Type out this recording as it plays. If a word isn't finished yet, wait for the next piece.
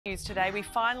News today, we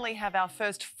finally have our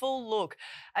first full look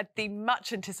at the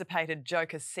much-anticipated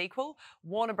Joker sequel.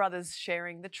 Warner Brothers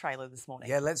sharing the trailer this morning.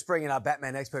 Yeah, let's bring in our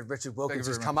Batman expert, Richard Wilkins,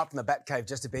 who's come up from the Batcave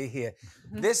just to be here.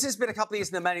 This has been a couple of years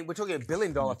in the making. We're talking $1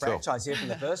 billion franchise here from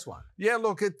the first one. Yeah,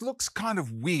 look, it looks kind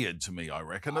of weird to me, I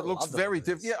reckon. It looks very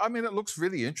different. Yeah, I mean, it looks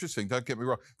really interesting, don't get me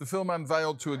wrong. The film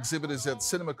unveiled to exhibitors at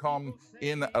Cinemacon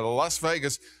in Las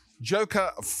Vegas. Joker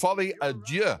Folie,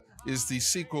 Deux is the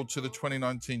sequel to the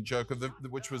 2019 Joker,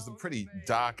 which was the pretty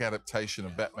dark adaptation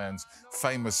of Batman's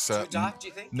famous Too dark, do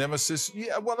you think? nemesis.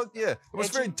 Yeah, well, yeah. It was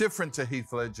very different to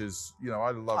Heath Ledger's. You know, I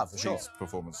love Heath's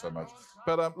performance so much.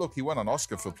 But look, he won an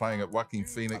Oscar for playing it. Joaquin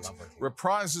Phoenix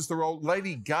reprises the role.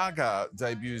 Lady Gaga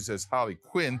debuts as Harley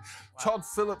Quinn. Todd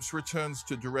Phillips returns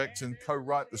to direct and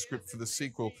co-write the script for the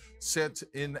sequel set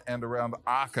in and around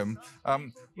Arkham.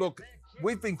 Look,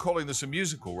 we've been calling this a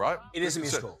musical, right? It is a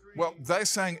musical. Well, they're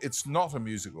saying it's not a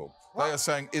musical. What? They are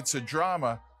saying it's a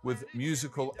drama with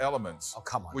musical elements. Oh,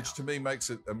 come on. Which to me makes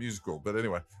it a musical. But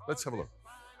anyway, let's have a look.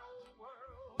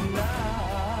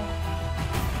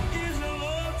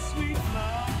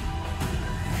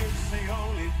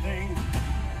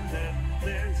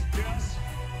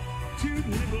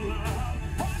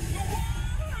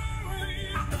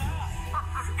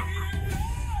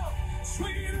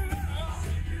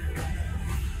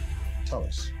 Tell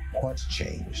us, what's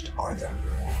changed, Arthur?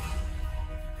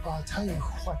 I'll tell you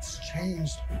what's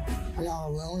changed. I'm not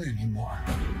alone anymore.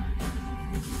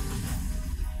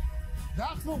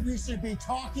 That's what we should be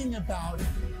talking about.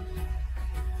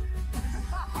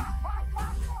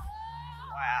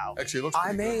 Wow. Actually, it looks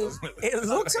pretty good, doesn't it? It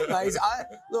looks amazing.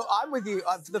 Look, I'm with you.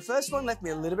 The first one left me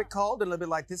a little bit cold and a little bit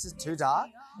like, this is too dark.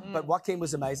 But Joaquin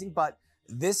was amazing. But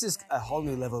this is a whole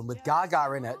new level. With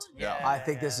Gaga in it, I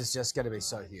think this is just going to be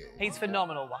so huge. He's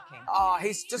phenomenal, Joaquin. Oh,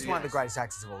 he's just one of the greatest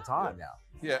actors of all time now.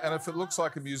 Yeah, and if it looks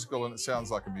like a musical and it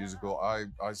sounds like a musical, I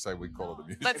say we call it a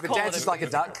musical. Let's If it call dances like a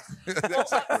duck.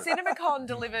 Cinemacon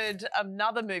delivered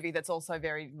another movie that's also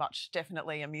very much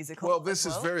definitely a musical. Well, this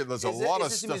is very, there's a lot of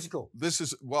this stuff. a musical? This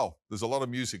is, well, there's a lot of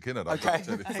music in it. I've got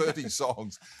to tell you, 30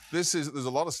 songs. There's a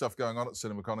lot of stuff going on at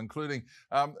Cinemacon, including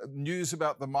news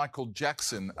about the Michael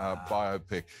Jackson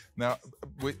biopic. Now,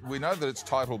 we know that it's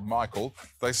titled Michael.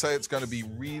 They say it's going to be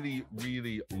really,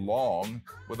 really long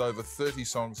with over 30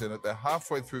 songs in it. They're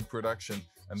halfway through production,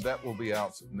 and that will be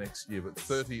out next year. But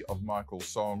 30 of Michael's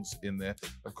songs in there.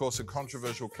 Of course, a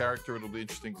controversial character. It'll be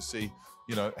interesting to see,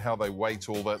 you know, how they weight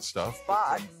all that stuff.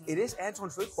 But it is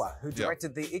Antoine Fuqua who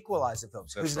directed the Equalizer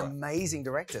films, who's an amazing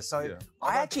director. So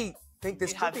I actually think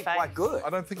this could be quite good. I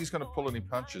don't think he's going to pull any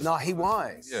punches. No, he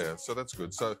won't. Yeah, so that's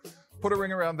good. So put a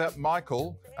ring around that.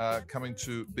 Michael coming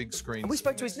to big screens. And we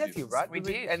spoke to his nephew, right? We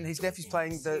did. And his nephew's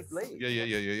playing the lead.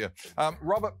 Yeah.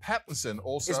 Robert Pattinson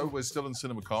also, we're still in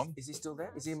Cinemacon. Is he still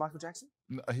there? Is he Michael Jackson?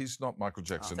 No, he's not Michael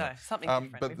Jackson. No, something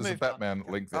different. But there's a Batman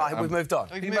link there. Oh, we've moved on.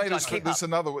 He made us. There's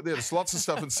another. There's lots of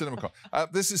stuff in Cinemacon.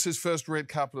 This is his first red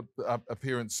carpet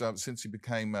appearance since he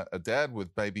became a dad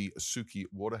with baby Suki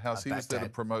Waterhouse. He was there to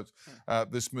promote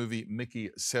this movie,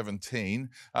 Mickey 17.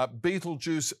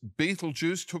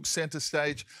 Beetlejuice took centre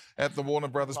stage at the Warner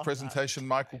Brothers presentation.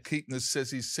 Michael Keaton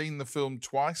says he's seen the film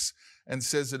twice and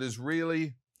says it is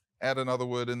really, add another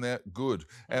word in there, good.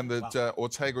 And that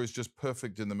Ortega is just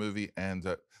perfect in the movie, and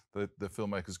the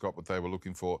filmmakers got what they were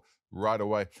looking for right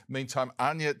away. Meantime,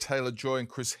 Anya Taylor-Joy and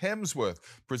Chris Hemsworth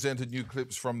presented new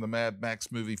clips from the Mad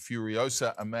Max movie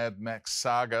Furiosa, a Mad Max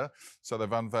saga. So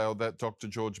they've unveiled that. Dr.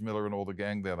 George Miller and all the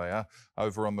gang, there they are,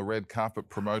 over on the red carpet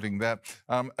promoting that.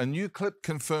 A new clip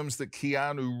confirms that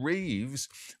Keanu Reeves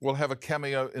will have a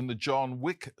cameo in the John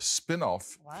Wick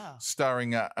spin-off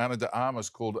starring Ana de Armas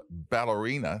called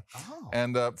Ballerina.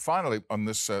 And finally, on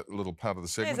this little part of the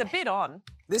segment... There's a bit on.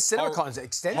 This Cinemacon is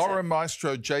extensive. Horror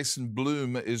maestro Jason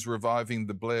Blum is reviving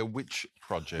the Blair Witch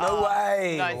Project. No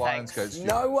way. No thanks.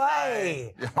 No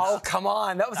way. Yes. Oh, come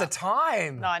on. That was a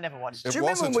time. No, I never watched it. Do you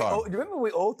remember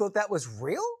we all thought that was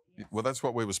real? Well, that's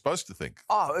what we were supposed to think.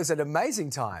 Oh, it was an amazing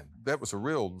time. That was a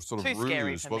real sort of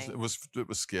ruse, wasn't it? It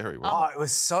was scary, wasn't it? Oh, it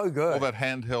was so good. All that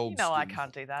handheld... No, I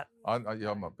can't do that. I'm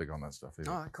not big on that stuff either.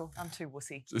 All right, cool. I'm too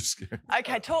wussy. Too scary.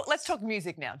 Okay, let's talk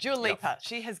music now. Dua Lipa,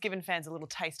 she has given fans a little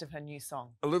taste of her new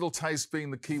song. A little taste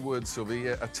being the key word, Sylvie.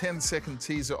 A 10-second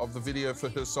teaser of the video for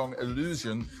her song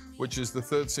Illusion, which is the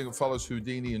third single, follows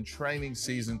Houdini in Training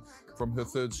Season from her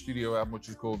third studio album, which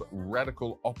is called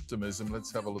Radical Optimism.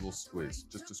 Let's have a little squeeze,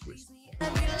 just a squeeze.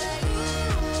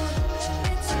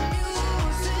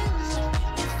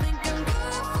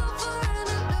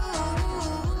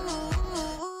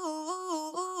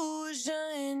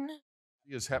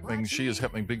 Is happening. She is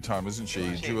happening big time, isn't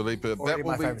she? Dua Lipa. Already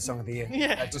my favourite song of the year.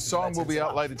 Yeah. The song will be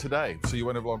out later today, so you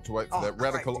won't have long to wait for that.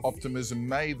 Radical Optimism,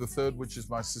 May the 3rd, which is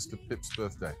my sister Pip's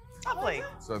birthday. Lovely.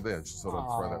 So there, just thought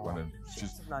I'd throw that one in. She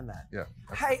must have known that. Yeah.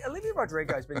 Hey, Olivia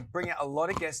Rodrigo has been bringing out a lot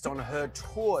of guests on her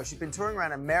tour. She's been touring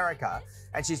around America,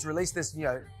 and she's released this,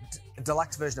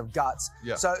 deluxe version of Guts.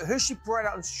 Yeah. So who's she brought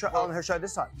out on her show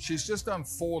this time? She's just done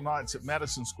 4 nights at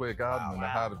Madison Square Garden in the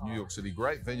heart of New York City.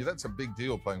 Great venue. That's a big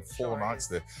deal, playing 4 nights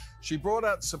there. She brought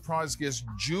out surprise guest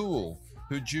Jewel,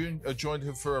 who joined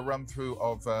her for a run-through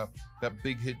of that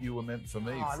big hit You Were Meant For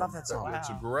Me. Oh, I love that song. It's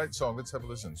a great song. Let's have a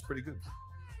listen. It's pretty good.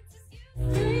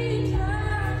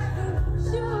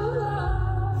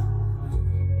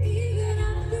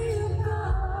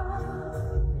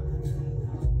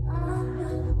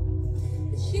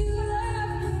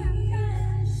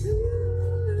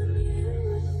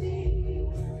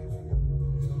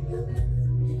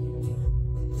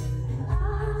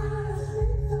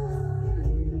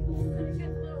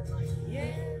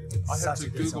 I had to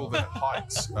Google their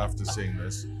heights after seeing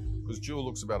this, because Jewel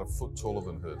looks about a foot taller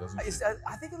than her, doesn't she?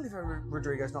 I think Olivia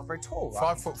Rodrigo's not very tall,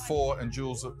 right? 5'4", and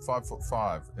Jewel's at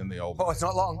 5'5" in the old. Oh, it's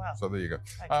not long. Wow. So there you go.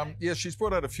 Okay. Yeah, she's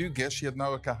brought out a few guests. She had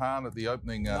Noah Kahan at the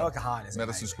opening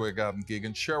Madison Square Garden gig,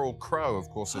 and Sheryl Crow, of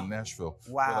course, in Nashville,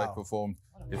 where they performed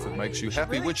If It Makes You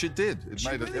Happy, which it did. It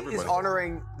made it everybody. Is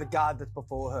honouring the guard that's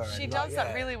before her. She does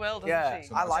that really well, doesn't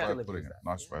she? I like putting it.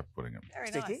 Nice way of putting it. Very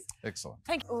Sticky. nice. Excellent.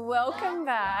 Thank you. Welcome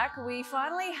back. We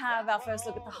finally have our first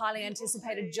look at the highly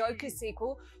anticipated Joker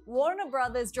sequel. Warner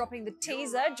Brothers dropping the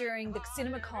teaser during the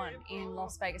Cinemacon in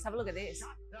Las Vegas. Have a look at this.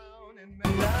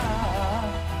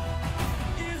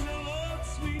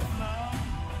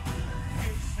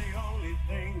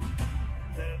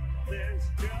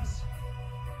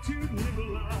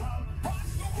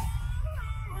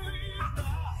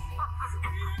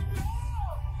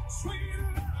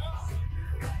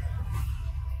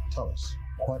 Tell us,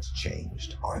 what's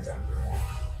changed, Arthur?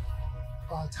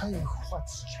 I'll tell you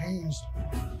what's changed.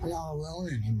 I'm not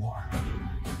alone anymore.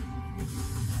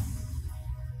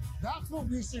 That's what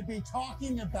we should be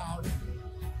talking about.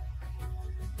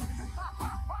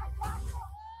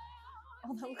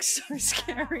 Oh, that looks so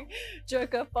scary.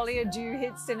 Joker, Folie are due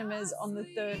hit cinemas on the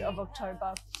 3rd of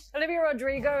October. Olivia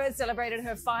Rodrigo has celebrated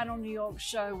her final New York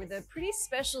show with a pretty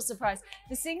special surprise.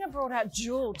 The singer brought out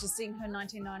Jewel to sing her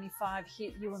 1995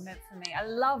 hit You Were Meant For Me. I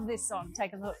love this song.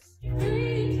 Take a look.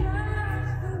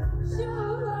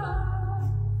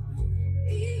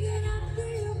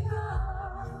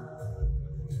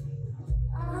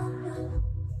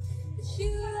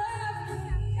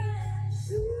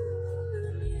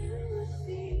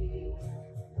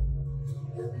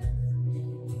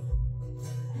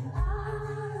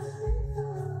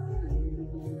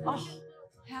 Oh,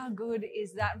 how good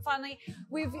is that? And finally,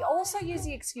 we've also used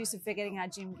the excuse of forgetting our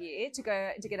gym gear to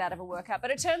get out of a workout,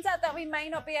 but it turns out that we may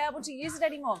not be able to use it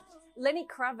anymore. Lenny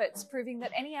Kravitz proving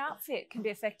that any outfit can be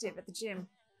effective at the gym.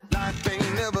 Life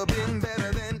ain't never been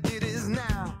better than it is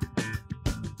now.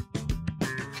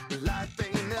 Life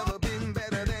ain't never been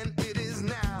better than it is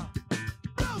now.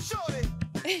 Blow, shorty.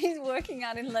 He's working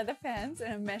out in leather pants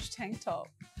and a mesh tank top.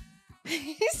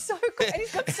 He's so good. And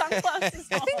he's got sunglasses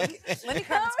on. I think Lenny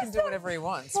Kravitz can do whatever he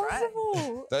wants, right?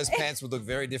 Those pants would look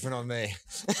very different on me.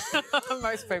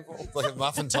 Most people. Like a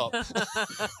muffin top.